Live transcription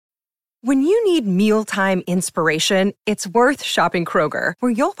When you need mealtime inspiration, it's worth shopping Kroger,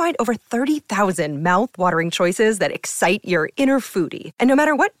 where you'll find over 30,000 mouth-watering choices that excite your inner foodie. And no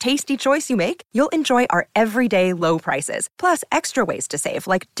matter what tasty choice you make, you'll enjoy our everyday low prices, plus extra ways to save,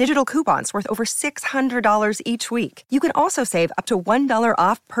 like digital coupons worth over $600 each week. You can also save up to $1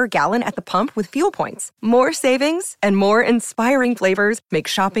 off per gallon at the pump with fuel points. More savings and more inspiring flavors make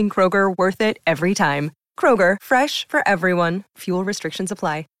shopping Kroger worth it every time. Kroger, fresh for everyone. Fuel restrictions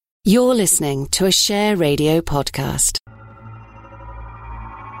apply. You're listening to a Share Radio podcast.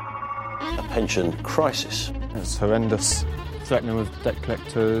 A pension crisis. It's horrendous. Threatening with debt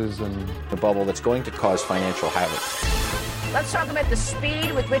collectors and A bubble that's going to cause financial havoc. Let's talk about the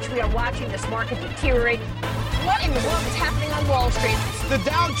speed with which we are watching this market deteriorate. What in the world is happening on Wall Street? The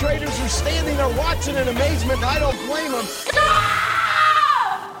down traders are standing there watching in amazement. I don't blame them.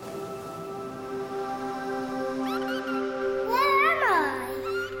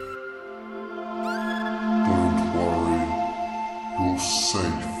 You're safe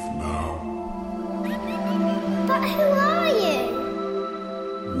now. But who are you?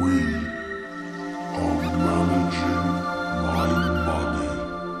 We are managing my money.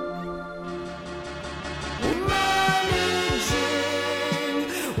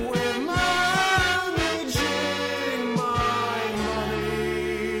 We're managing my money.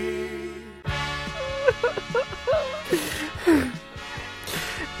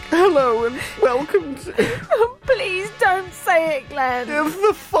 Hello and welcome to... Please don't say it, Glenn. It's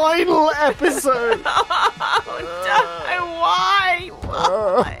the final episode. Why?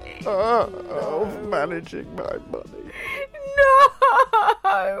 Of managing my money. No.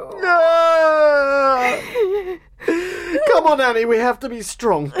 Come on, Annie, we have to be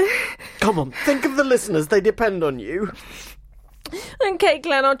strong. Come on, think of the listeners. They depend on you. Okay,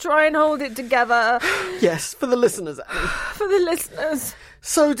 Glenn, I'll try and hold it together. Yes, for the listeners, Annie. For the listeners.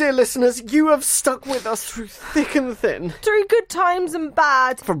 So, dear listeners, you have stuck with us through thick and thin. Through good times and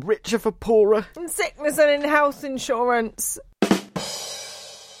bad. For richer, for poorer. In sickness and in health insurance.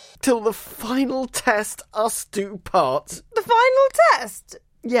 Till the final test, us do part. The final test?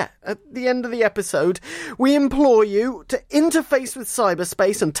 Yeah, at the end of the episode, we implore you to interface with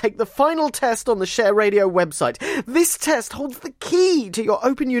cyberspace and take the final test on the Share Radio website. This test holds the key to your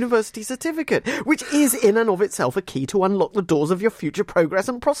Open University certificate, which is in and of itself a key to unlock the doors of your future progress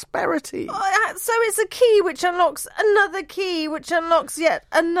and prosperity. So it's a key which unlocks another key, which unlocks yet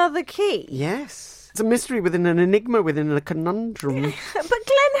another key. Yes. It's a mystery within an enigma, within a conundrum. But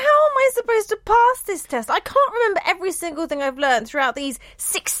Glenn, how am I supposed to pass this test? I can't remember every single thing I've learned throughout these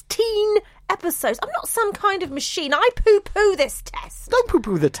 16 episodes. I'm not some kind of machine. I poo-poo this test. Don't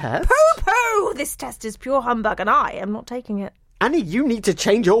poo-poo the test. Poo-poo! This test is pure humbug and I am not taking it. Annie, you need to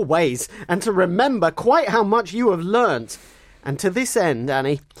change your ways and to remember quite how much you have learnt. And to this end,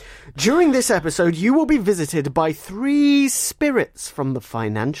 Annie, during this episode, you will be visited by 3 spirits from the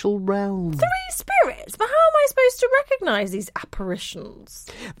financial realm. 3 spirits? But how am I supposed to recognise these apparitions?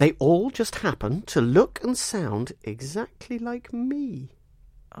 They all just happen to look and sound exactly like me.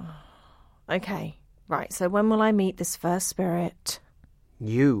 Oh, okay, right, so when will I meet this first spirit?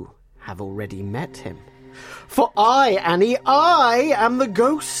 You have already met him. For I, Annie, I am the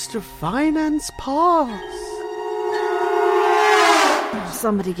ghost of finance past.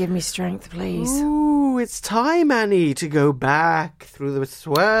 Somebody give me strength, please. Ooh, it's time, Annie, to go back through the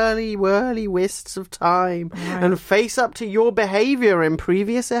swirly-whirly wisps of time and face up to your behaviour in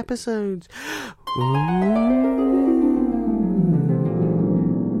previous episodes. Ooh.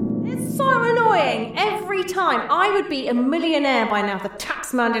 It's so annoying. Every time. I would be a millionaire by now if the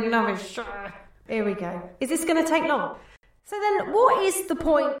taxman didn't have his share. Here we go. Is this going to take long? So then, what is the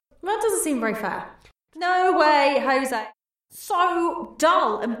point? Well, that doesn't seem very fair. No way, Jose. So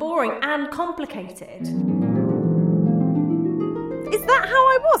dull and boring and complicated. Is that how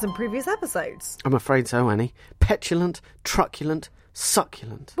I was in previous episodes? I'm afraid so, Annie. Petulant, truculent,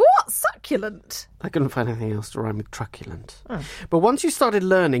 succulent. What? Succulent? I couldn't find anything else to rhyme with truculent. Oh. But once you started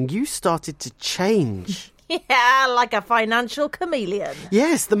learning, you started to change. Yeah, like a financial chameleon.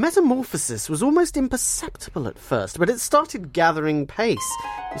 Yes, the metamorphosis was almost imperceptible at first, but it started gathering pace.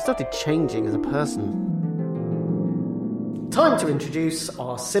 You started changing as a person. Time to introduce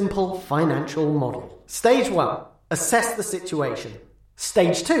our simple financial model. Stage 1, assess the situation.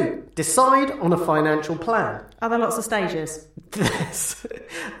 Stage 2, decide on a financial plan. Are there lots of stages?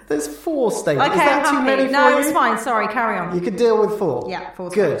 There's 4 stages. Okay, is that I'm too many happy. for you? No, it's fine. Sorry, carry on. You could deal with 4? Yeah,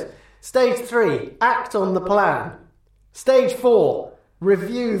 4's Good. fine. Stage 3, act on the plan. Stage 4,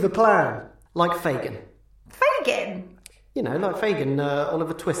 review the plan. Like Fagin. Fagin? You know, like Fagin,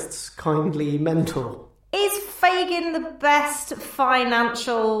 Oliver Twist's kindly mentor. Is Fagin Reagan the best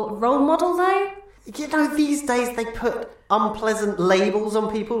financial role model, though? You know, these days they put unpleasant labels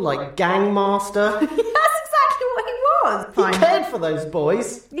on people like gangmaster. That's exactly what he was. He cared for those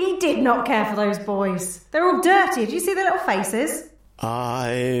boys. He did not care for those boys. They're all dirty. Do you see their little faces?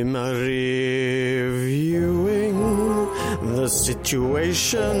 I'm reviewing the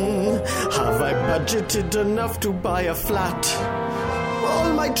situation. Have I budgeted enough to buy a flat?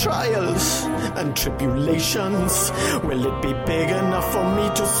 All my trials and tribulations, will it be big enough for me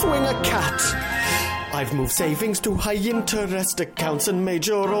to swing a cat? I've moved savings to high-interest accounts and made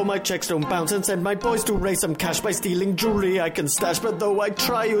sure all my checks don't bounce, and sent my boys to raise some cash by stealing jewelry I can stash. But though I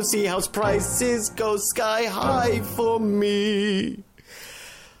try, you see, house prices go sky high for me.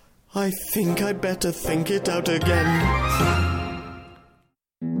 I think I'd better think it out again.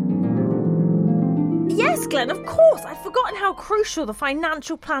 Yes, Glenn, of course. I'd forgotten how crucial the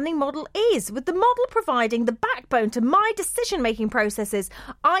financial planning model is. With the model providing the backbone to my decision-making processes,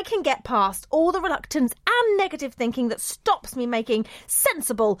 I can get past all the reluctance and negative thinking that stops me making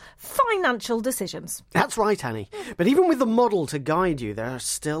sensible financial decisions. That's right, Annie. But even with the model to guide you, there are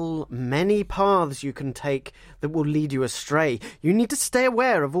still many paths you can take that will lead you astray. You need to stay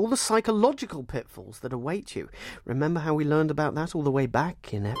aware of all the psychological pitfalls that await you. Remember how we learned about that all the way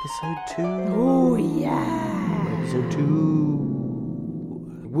back in episode 2? Oh, yeah. Episode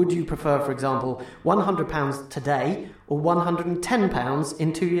 2. Would you prefer, for example, £100 today or £110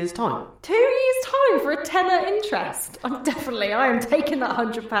 in 2 years' time? 2 years' time for a tenner interest? I am taking that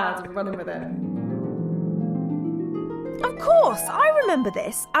 £100 and running with it. Of course, I remember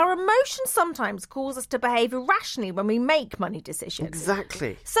this. Our emotions sometimes cause us to behave irrationally when we make money decisions.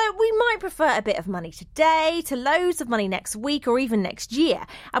 Exactly. So we might prefer a bit of money today to loads of money next week or even next year.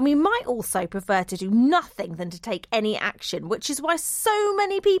 And we might also prefer to do nothing than to take any action, which is why so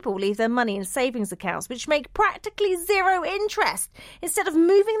many people leave their money in savings accounts, which make practically zero interest, instead of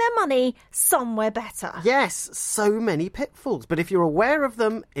moving their money somewhere better. Yes, so many pitfalls. But if you're aware of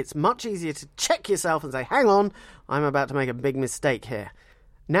them, it's much easier to check yourself and say, hang on, I'm about to make a big mistake here.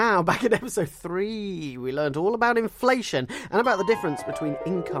 Now, back in episode 3, we learned all about inflation and about the difference between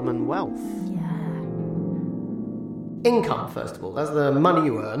income and wealth. Yeah. Income, first of all, that's the money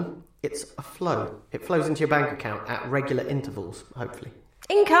you earn. It's a flow. It flows into your bank account at regular intervals, hopefully.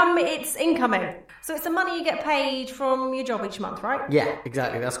 Income, it's incoming. So it's the money you get paid from your job each month, right? Yeah,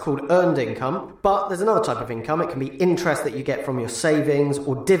 exactly. That's called earned income. But there's another type of income. It can be interest that you get from your savings,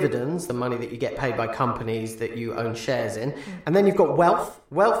 or dividends, the money that you get paid by companies that you own shares in. And then you've got wealth.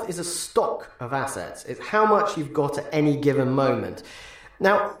 Wealth is a stock of assets. It's how much you've got at any given moment.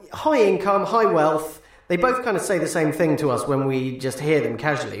 Now, high income, high wealth, they both kind of say the same thing to us when we just hear them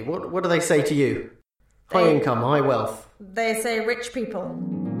casually. What do they say to you? High income, high wealth. They say rich people.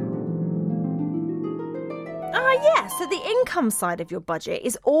 Yeah, so the income side of your budget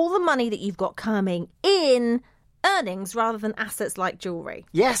is all the money that you've got coming in, earnings rather than assets like jewellery.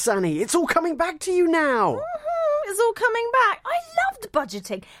 Yes, Annie, it's all coming back to you now. It's all coming back. I loved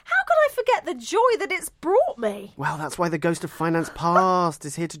budgeting. How could I forget the joy that it's brought me? Well, that's why the Ghost of Finance Past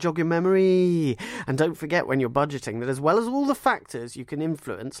is here to jog your memory. And don't forget when you're budgeting that as well as all the factors you can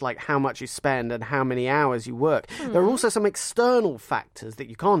influence, like how much you spend and how many hours you work, there are also some external factors that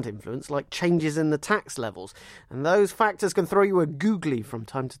you can't influence, like changes in the tax levels. And those factors can throw you a googly from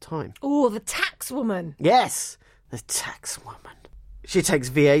time to time. Oh, the tax woman. Yes, the tax woman. She takes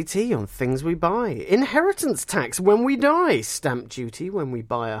VAT on things we buy, inheritance tax when we die, stamp duty when we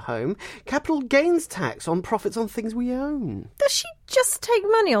buy a home, capital gains tax on profits on things we own. Does she just take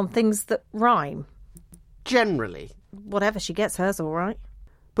money on things that rhyme? Generally. Whatever she gets, hers all right.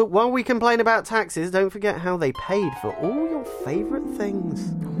 But while we complain about taxes, don't forget how they paid for all your favourite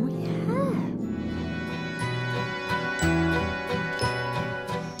things. Oh, yeah.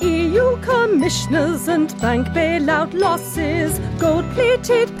 EU commissioners and bank bailout losses,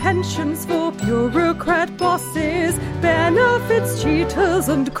 gold-plated pensions for bureaucrat bosses, benefits cheaters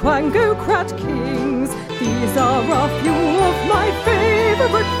and quangocrat kings. These are a few of my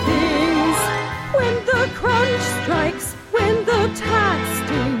favourite things. When the crunch strikes, when the tax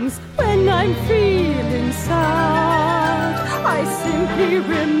stings, when I'm feeling sad, I simply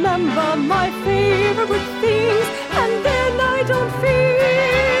remember my favourite things, and then I don't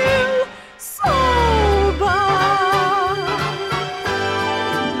feel so bad.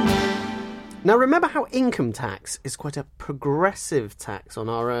 Now remember how income tax is quite a progressive tax on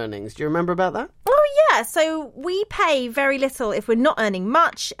our earnings. Do you remember about that? Oh yeah, so we pay very little if we're not earning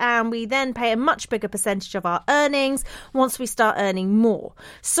much, and we then pay a much bigger percentage of our earnings once we start earning more.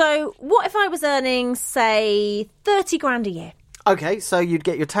 So what if I was earning, say, 30 grand a year? OK, so you'd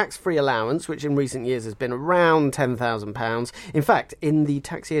get your tax-free allowance, which in recent years has been around £10,000. In fact, in the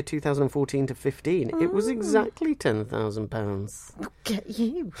tax year 2014 to 15, it was exactly £10,000. Look at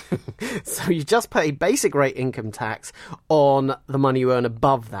you. So you just pay basic rate income tax on the money you earn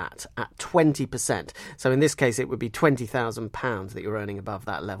above that at 20%. So in this case, it would be £20,000 that you're earning above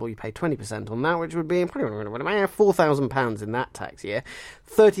that level. You pay 20% on that, which would be £4,000 in that tax year.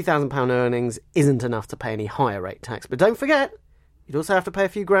 £30,000 earnings isn't enough to pay any higher rate tax. But don't forget, you'd also have to pay a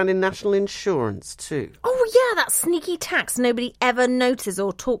few grand in national insurance too. Oh yeah, that sneaky tax nobody ever notices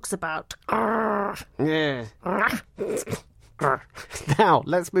or talks about. Yeah. Now,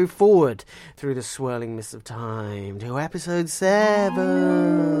 let's move forward through the swirling mists of time to episode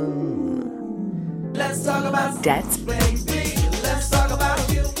 7. Let's talk about debts. Baby, let's talk about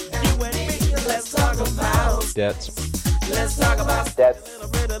you and me. Let's talk about debts. Let's talk about Debts.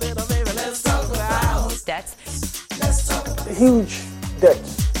 Let's talk about Debts. Let's talk about Huge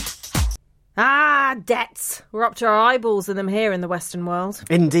debts. Ah, debts. We're up to our eyeballs in them here in the Western world.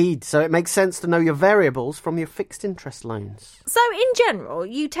 Indeed, so it makes sense to know your variables from your fixed interest loans. So in general,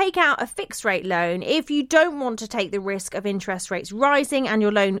 you take out a fixed rate loan if you don't want to take the risk of interest rates rising and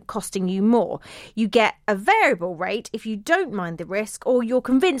your loan costing you more. You get a variable rate if you don't mind the risk or you're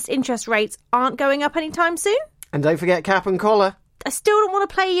convinced interest rates aren't going up anytime soon. And don't forget cap and collar. I still don't want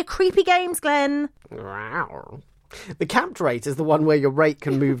to play your creepy games, Glenn. The capped rate is the one where your rate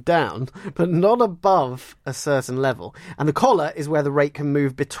can move down, but not above a certain level. And the collar is where the rate can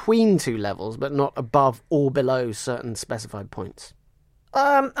move between two levels, but not above or below certain specified points.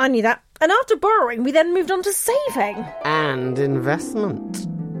 I knew that. And after borrowing, we then moved on to saving. And investment.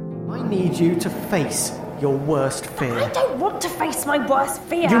 I need you to face your worst fear. I don't want to face my worst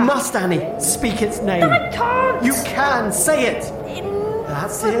fear. You must, Annie. Speak its name. I can't. You can. Say it.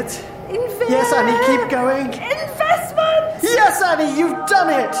 That's it. Yes, Annie, keep going. Investment! Yes, Annie, you've done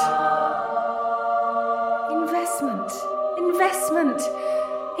it! Investment.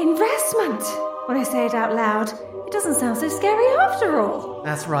 When I say it out loud, it doesn't sound so scary after all.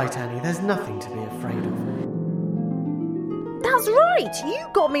 That's right, Annie. There's nothing to be afraid of. That's right. You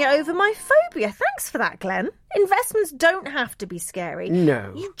got me over my phobia. Thanks for that, Glenn. Investments don't have to be scary.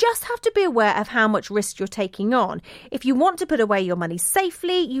 No. You just have to be aware of how much risk you're taking on. If you want to put away your money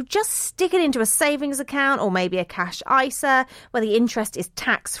safely, you just stick it into a savings account or maybe a cash ISA where the interest is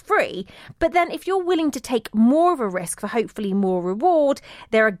tax-free. But then if you're willing to take more of a risk for hopefully more reward,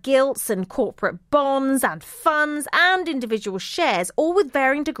 there are gilts and corporate bonds and funds and individual shares, all with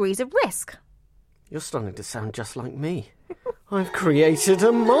varying degrees of risk. You're starting to sound just like me. I've created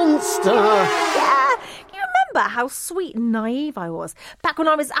a monster. Yeah, you remember how sweet and naive I was back when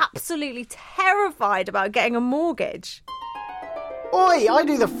I was absolutely terrified about getting a mortgage? Oi, I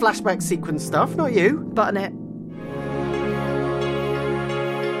do the flashback sequence stuff, not you. Button it.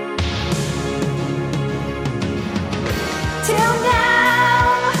 Till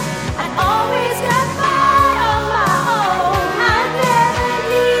now, I always got by on my own. I never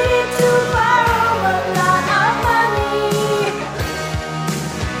needed to borrow a lot of money.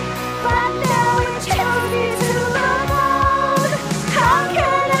 But now it tells me to the moon. How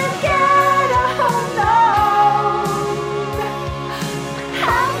can I get a home loan?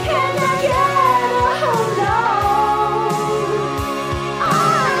 How can I get a home loan?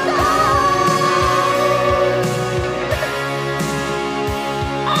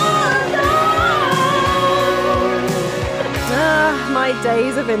 My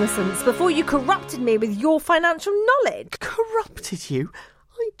days of innocence before you corrupted me with your financial knowledge. Corrupted you?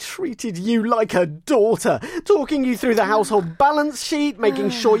 I treated you like a daughter, talking you through the household balance sheet, making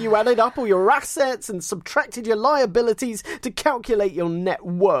sure you added up all your assets and subtracted your liabilities to calculate your net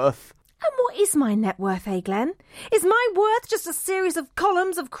worth. And what is my net worth, Glenn? Is my worth just a series of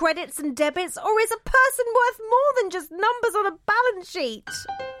columns of credits and debits, or is a person worth more than just numbers on a balance sheet?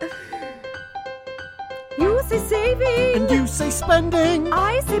 You say saving. And you say spending.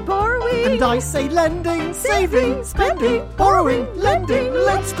 I say borrowing. And I say lending. Saving, spending, borrowing, lending.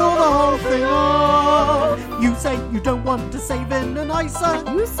 Let's call the whole thing off. You say you don't want to save in an ISA.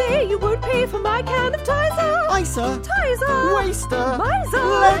 You say you won't pay for my can of Tizer. ISA. Tizer. Waster. Miser.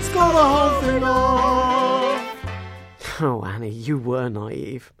 Let's call the whole thing off. Oh, Annie, you were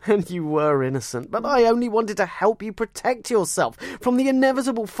naive, and you were innocent, but I only wanted to help you protect yourself from the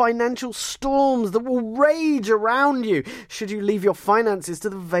inevitable financial storms that will rage around you should you leave your finances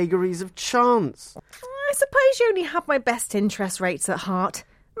to the vagaries of chance. I suppose you only have my best interest rates at heart.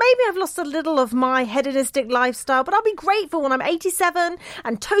 Maybe I've lost a little of my hedonistic lifestyle, but I'll be grateful when I'm 87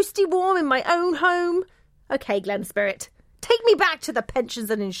 and toasty warm in my own home. Okay, Glen Spirit, take me back to the pensions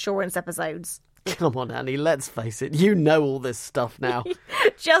and insurance episodes. Come on, Annie, let's face it. You know all this stuff now.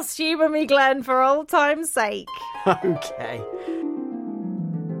 Just humour me, Glenn, for old time's sake. Okay.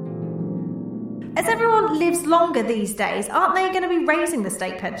 As everyone lives longer these days, aren't they going to be raising the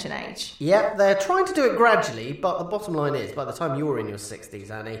state pension age? Yep, they're trying to do it gradually, but the bottom line is, by the time you're in your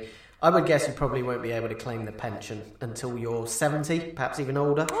 60s, Annie, I would guess you probably won't be able to claim the pension until you're 70, perhaps even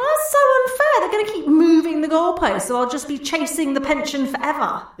older. Oh, that's so unfair. They're going to keep moving the goalposts, so I'll just be chasing the pension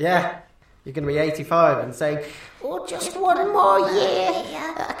forever. Yeah, you're going to be 85 and saying, "Oh, just one more year.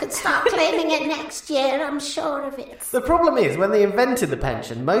 I could start claiming it next year, I'm sure of it." The problem is, when they invented the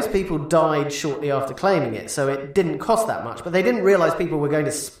pension, most people died shortly after claiming it, so it didn't cost that much. But they didn't realise people were going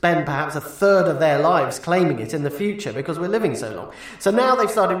to spend perhaps a third of their lives claiming it in the future because we're living so long. So now they've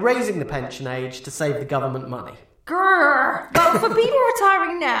started raising the pension age to save the government money. Grrr. But for people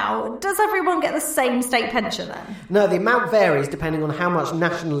retiring now, does everyone get the same state pension then? No, the amount varies depending on how much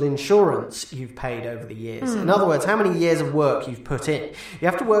national insurance you've paid over the years. In other words, how many years of work you've put in. You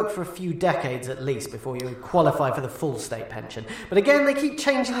have to work for a few decades at least before you qualify for the full state pension. But again, they keep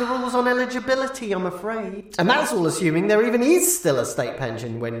changing the rules on eligibility, I'm afraid. And that's all assuming there even is still a state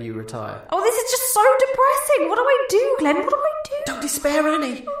pension when you retire. Oh, this is just so depressing. What do I do, Glenn? What do I do? Don't despair,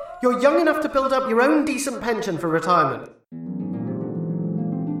 Annie. You're young enough to build up your own decent pension for retirement.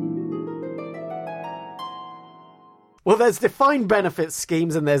 Well, there's defined benefits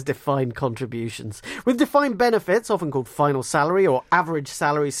schemes and there's defined contributions. With defined benefits, often called final salary or average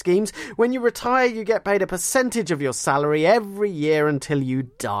salary schemes, when you retire, you get paid a percentage of your salary every year until you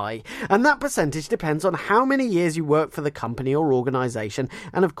die. And that percentage depends on how many years you work for the company or organisation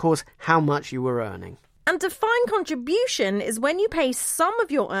and, of course, how much you were earning. And defined contribution is when you pay some of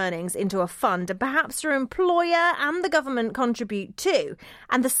your earnings into a fund and perhaps your employer and the government contribute too.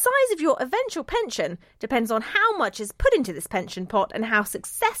 And the size of your eventual pension depends on how much is put into this pension pot and how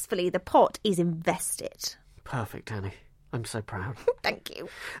successfully the pot is invested. Perfect, Annie. I'm so proud. Thank you.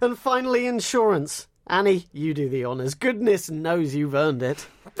 And finally, insurance. Annie, you do the honours. Goodness knows you've earned it.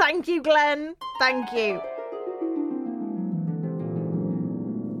 Thank you, Glenn. Thank you.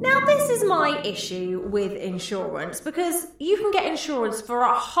 Now, this is my issue with insurance, because you can get insurance for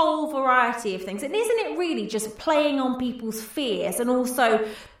a whole variety of things. And isn't it really just playing on people's fears and also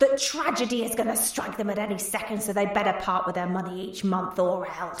that tragedy is going to strike them at any second, so they better part with their money each month or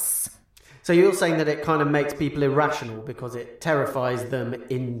else? So you're saying that it kind of makes people irrational because it terrifies them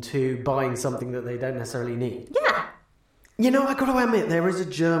into buying something that they don't necessarily need? Yeah. You know, I've got to admit, there is a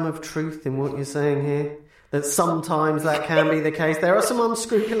germ of truth in what you're saying here. That sometimes that can be the case. There are some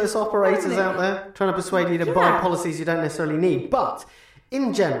unscrupulous operators out there trying to persuade you to buy policies you don't necessarily need. But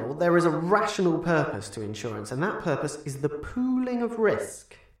in general, there is a rational purpose to insurance, and that purpose is the pooling of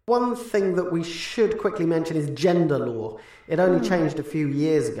risk. One thing that we should quickly mention is gender law. It only changed a few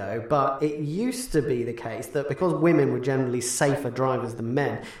years ago, but it used to be the case that because women were generally safer drivers than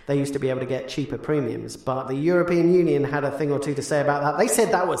men, they used to be able to get cheaper premiums. But the European Union had a thing or two to say about that. They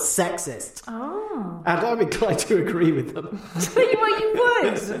said that was sexist. Oh. And I'm inclined to agree with them. You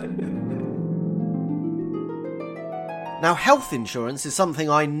would. Now, health insurance is something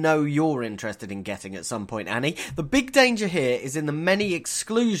I know you're interested in getting at some point, Annie. The big danger here is in the many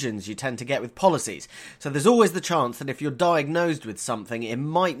exclusions you tend to get with policies. So there's always the chance that if you're diagnosed with something, it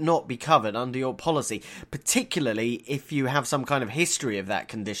might not be covered under your policy, particularly if you have some kind of history of that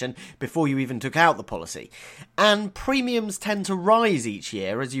condition before you even took out the policy. And premiums tend to rise each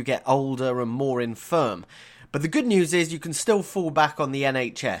year as you get older and more infirm. But the good news is you can still fall back on the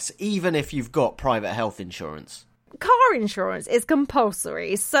NHS, even if you've got private health insurance. Car insurance is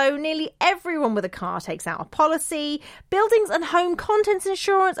compulsory, so nearly everyone with a car takes out a policy. Buildings and home contents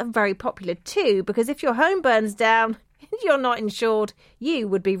insurance are very popular too, because if your home burns down and you're not insured, you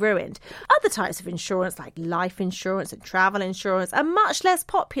would be ruined. Other types of insurance, like life insurance and travel insurance, are much less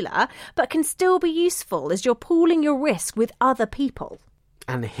popular, but can still be useful as you're pooling your risk with other people.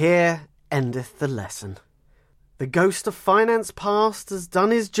 And here endeth the lesson. The ghost of finance past has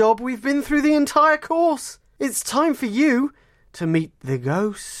done his job. We've been through the entire course. It's time for you to meet the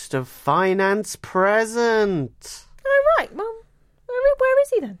ghost of finance present. Oh, right. Well, where is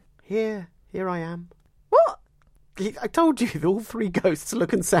he then? Here I am. What? I told you, all three ghosts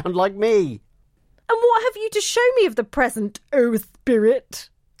look and sound like me. And what have you to show me of the present, oh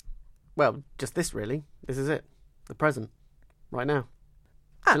spirit? Well, just this, really. This is it. The present. Right now.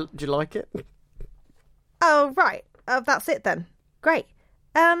 Do you like it? Oh, right. That's it then. Great.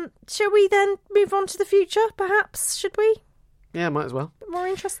 Shall we then move on to the future, perhaps? Should we? Yeah, might as well. More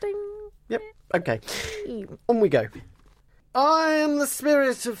interesting? Yep. Okay. On we go. I am the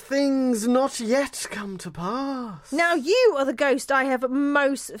spirit of things not yet come to pass. Now you are the ghost I have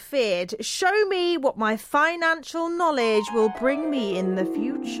most feared. Show me what my financial knowledge will bring me in the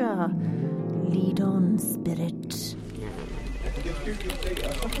future. Lead on, spirit.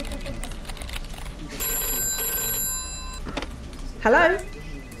 Hello?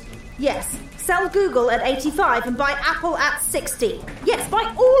 Yes. Sell Google at 85 and buy Apple at 60. Yes, buy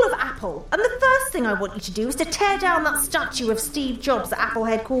all of Apple. And the first thing I want you to do is to tear down that statue of Steve Jobs at Apple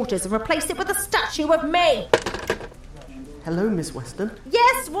headquarters and replace it with a statue of me. Hello, Miss Weston.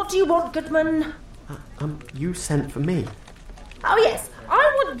 Yes, what do you want, Goodman? You sent for me. Oh, yes.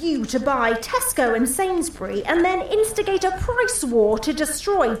 I want you to buy Tesco and Sainsbury and then instigate a price war to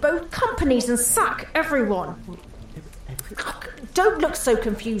destroy both companies and sack everyone. Don't look so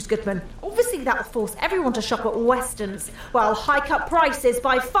confused, Goodman. Obviously that will force everyone to shop at Weston's, where I'll hike up prices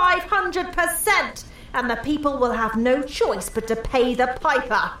by 500%, and the people will have no choice but to pay the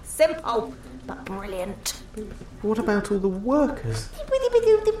piper. Simple, but brilliant. What about all the workers? What about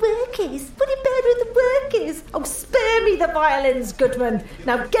all the workers? What about all the workers? Oh, spare me the violins, Goodman.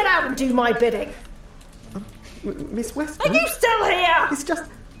 Now get out and do my bidding. Miss Weston? Are you still here? It's just...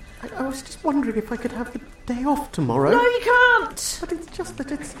 I was just wondering if I could have the day off tomorrow. No, you can't. But it's just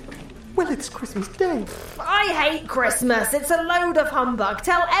that it's... Well, it's Christmas Day. I hate Christmas. It's a load of humbug.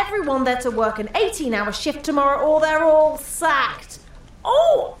 Tell everyone they're to work an 18-hour shift tomorrow or they're all sacked.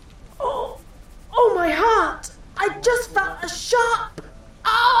 Oh, my heart. I just felt a sharp...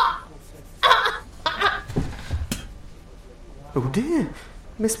 Oh, dear.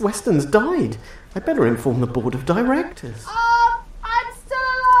 Miss Weston's died. I'd better inform the board of directors. I'm still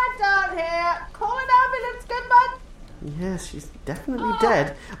alive down here. Call an ambulance, Goodman. Yes, she's definitely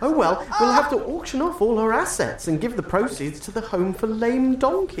dead. Oh, well, we'll have to auction off all her assets and give the proceeds to the Home for Lame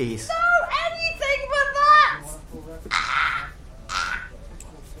Donkeys. No, anything but that.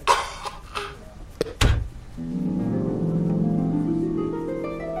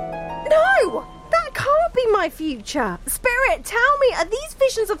 No, that can't be my future. Spirit, tell me, are these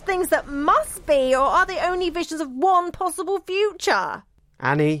visions of things that must be, or are they only visions of one possible future?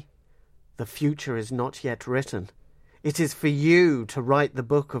 Annie, the future is not yet written. It is for you to write the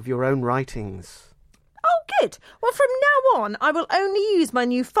book of your own writings. Oh, good. Well, from now on, I will only use my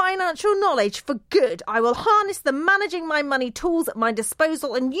new financial knowledge for good. I will harness the managing my money tools at my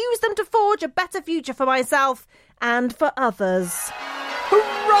disposal and use them to forge a better future for myself and for others.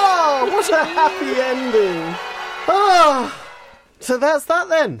 Hurrah! What a happy ending! So that's that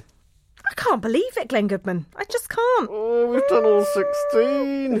then. I can't believe it, Glenn Goodman. I just can't. Oh, we've done all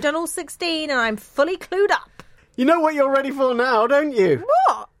 16. We've done all 16 and I'm fully clued up. You know what you're ready for now, don't you?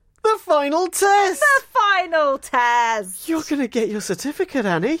 What? The final test! The final test! You're going to get your certificate,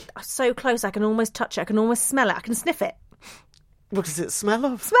 Annie. I'm so close, I can almost touch it, I can almost smell it, I can sniff it. What does it smell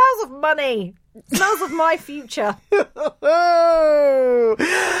of? Smells of money. It smells of my future.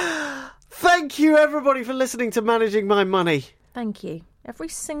 Thank you, everybody, for listening to Managing My Money. Thank you. Every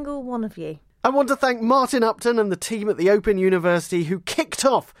single one of you. I want to thank Martin Upton and the team at the Open University who kicked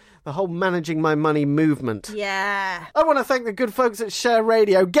off the whole Managing My Money movement. Yeah. I want to thank the good folks at Share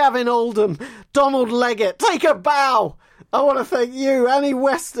Radio, Gavin Oldham, Donald Leggett. Take a bow. I want to thank you, Annie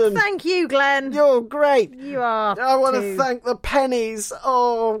Weston. Thank you, Glenn. You're great. You are. I want to thank the Pennies.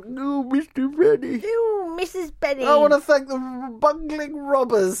 Oh, Mr. Penny. Oh, Mrs. Penny. I want to thank the bungling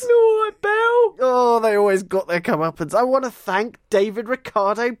robbers. Oh, Belle. Oh, they always got their comeuppance. I want to thank David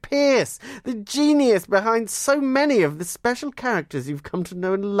Ricardo Pearce, the genius behind so many of the special characters you've come to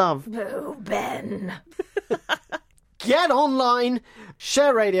know and love. Oh, Ben. Get online,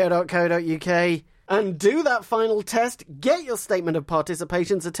 shareradio.co.uk, and do that final test. Get your statement of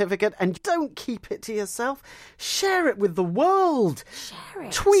participation certificate and don't keep it to yourself. Share it with the world. Share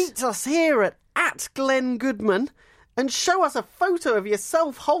it. Tweet us here at Glenn Goodman and show us a photo of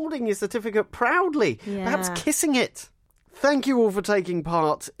yourself holding your certificate proudly, perhaps kissing it. Thank you all for taking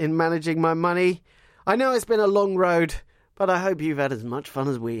part in Managing My Money. I know it's been a long road, but I hope you've had as much fun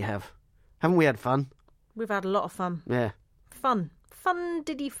as we have. Haven't we had fun? We've had a lot of fun. Yeah. Fun. Fun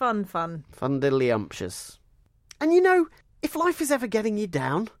diddly fun. Fun diddly umptious. And you know, if life is ever getting you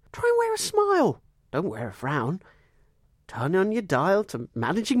down, try and wear a smile. Don't wear a frown. Turn on your dial to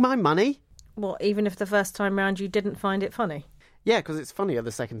Managing My Money. What, even if the first time round you didn't find it funny? Yeah, because it's funnier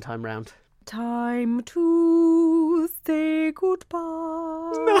the second time round. Time to say goodbye.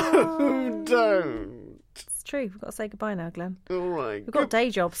 No, don't. It's true. We've got to say goodbye now, Glenn. All right. We've got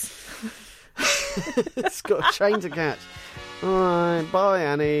day jobs. It's got a train to catch. All right. Bye,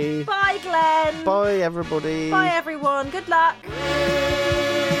 Annie. Bye, Glenn. Bye, everybody. Bye, everyone. Good luck.